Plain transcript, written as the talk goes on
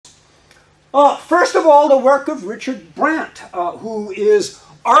First of all, the work of Richard Brandt, who is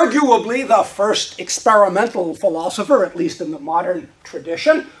arguably the first experimental philosopher, at least in the modern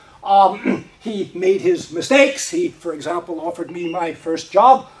tradition. He made his mistakes. He, for example, offered me my first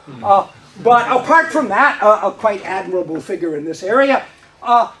job. But apart from that, a quite admirable figure in this area.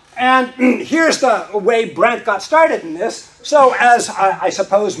 And here's the way Brandt got started in this. So as I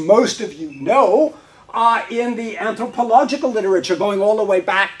suppose most of you know, in the anthropological literature, going all the way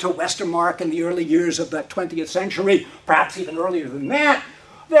back to Westermarck in the early years of the 20th century, perhaps even earlier than that,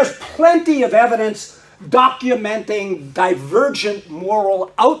 there's plenty of evidence documenting divergent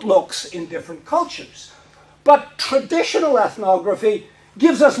moral outlooks in different cultures. But traditional ethnography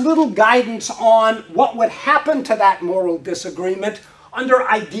gives us little guidance on what would happen to that moral disagreement under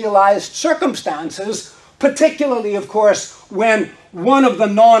idealized circumstances, particularly, of course, when one of the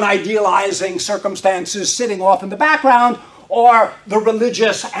non-idealizing circumstances sitting off in the background are the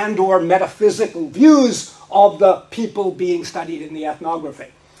religious and or metaphysical views of the people being studied in the ethnography.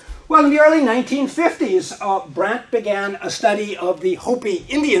 Well, in the early 1950s, Brandt began a study of the Hopi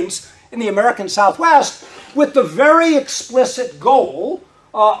Indians in the American Southwest with the very explicit goal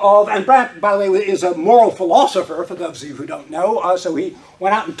and Brandt, by the way, is a moral philosopher, for those of you who don't know, so he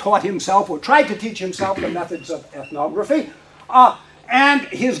went out and taught himself, or tried to teach himself, the methods of ethnography. And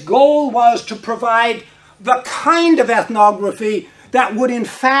his goal was to provide the kind of ethnography that would in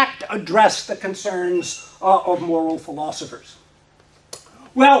fact address the concerns of moral philosophers.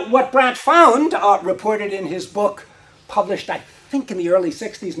 Well, what Brandt found, reported in his book, published I think in the early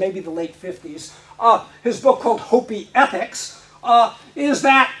 60s, maybe the late 50s, his book called Hopi Ethics, is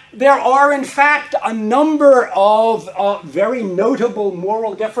that there are in fact a number of very notable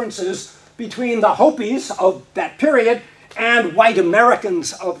moral differences between the Hopis of that period and white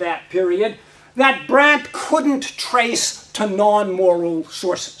Americans of that period that Brandt couldn't trace to non-moral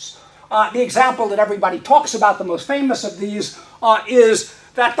sources. The example that everybody talks about, the most famous of these, is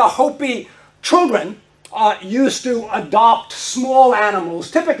that the Hopi children used to adopt small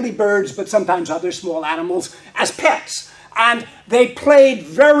animals, typically birds, but sometimes other small animals, as pets. And they played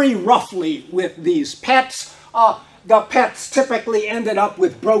very roughly with these pets. The pets typically ended up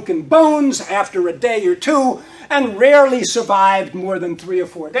with broken bones after a day or two and rarely survived more than 3 or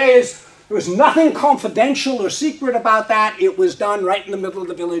 4 days. There was nothing confidential or secret about that. It was done right in the middle of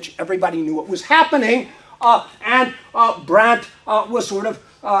the village. Everybody knew what was happening. And Brandt was sort of,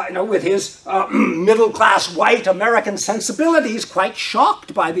 with his middle-class white American sensibilities, quite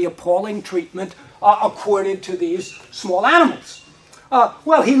shocked by the appalling treatment accorded to these small animals.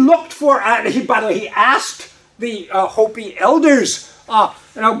 Well, he looked for, by the way, he asked the Hopi elders,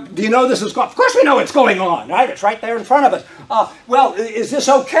 do you know this is going on? Of course we know what's going on, right? It's right there in front of us. Well, is this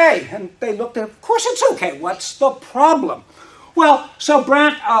okay? And they looked at it, of course it's okay. What's the problem? Well, so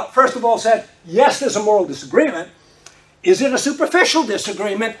Brandt, first of all, said, yes, there's a moral disagreement. Is it a superficial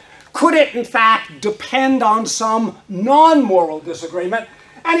disagreement? Could it, in fact, depend on some non-moral disagreement?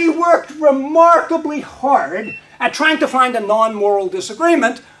 And he worked remarkably hard at trying to find a non-moral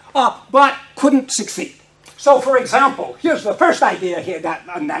disagreement, but couldn't succeed. So, for example, here's the first idea here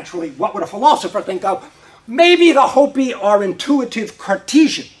that naturally, what would a philosopher think of? Maybe the Hopi are intuitive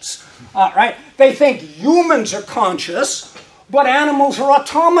Cartesians, right? They think humans are conscious, but animals are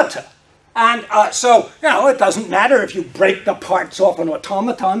automata. And so, it doesn't matter if you break the parts off an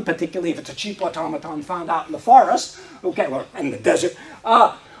automaton, particularly if it's a cheap automaton found out in the forest, okay, or in the desert.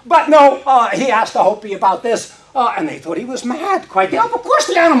 But no, he asked the Hopi about this, and they thought he was mad. Quite of course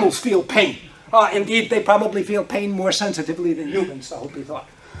the animals feel pain. Indeed, they probably feel pain more sensitively than humans, the Hopi thought.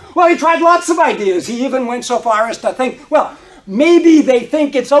 Well, he tried lots of ideas. He even went so far as to think, well, maybe they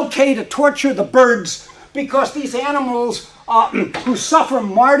think it's okay to torture the birds because these animals who suffer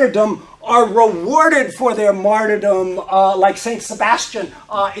martyrdom are rewarded for their martyrdom like Saint Sebastian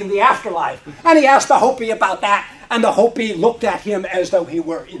in the afterlife. And he asked the Hopi about that, and the Hopi looked at him as though he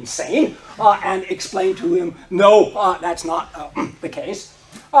were insane and explained to him, no, that's not the case.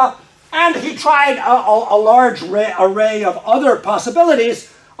 And he tried a large array of other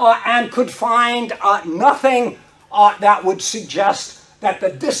possibilities and could find nothing that would suggest that the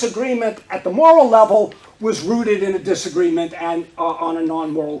disagreement at the moral level was rooted in a disagreement and on a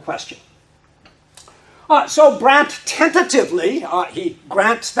non-moral question. So Brandt tentatively, he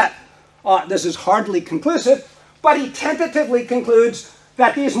grants that this is hardly conclusive, but he tentatively concludes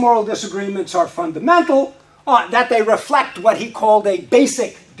that these moral disagreements are fundamental, that they reflect what he called a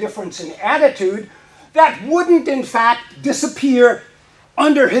basic difference in attitude that wouldn't in fact disappear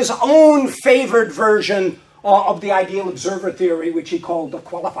under his own favored version of the ideal observer theory, which he called the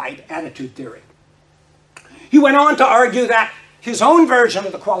qualified attitude theory. He went on to argue that his own version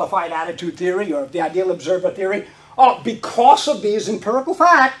of the qualified attitude theory or the ideal observer theory, because of these empirical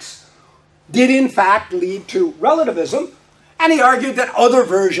facts, did in fact lead to relativism. And he argued that other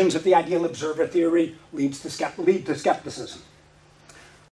versions of the ideal observer theory lead to skepticism.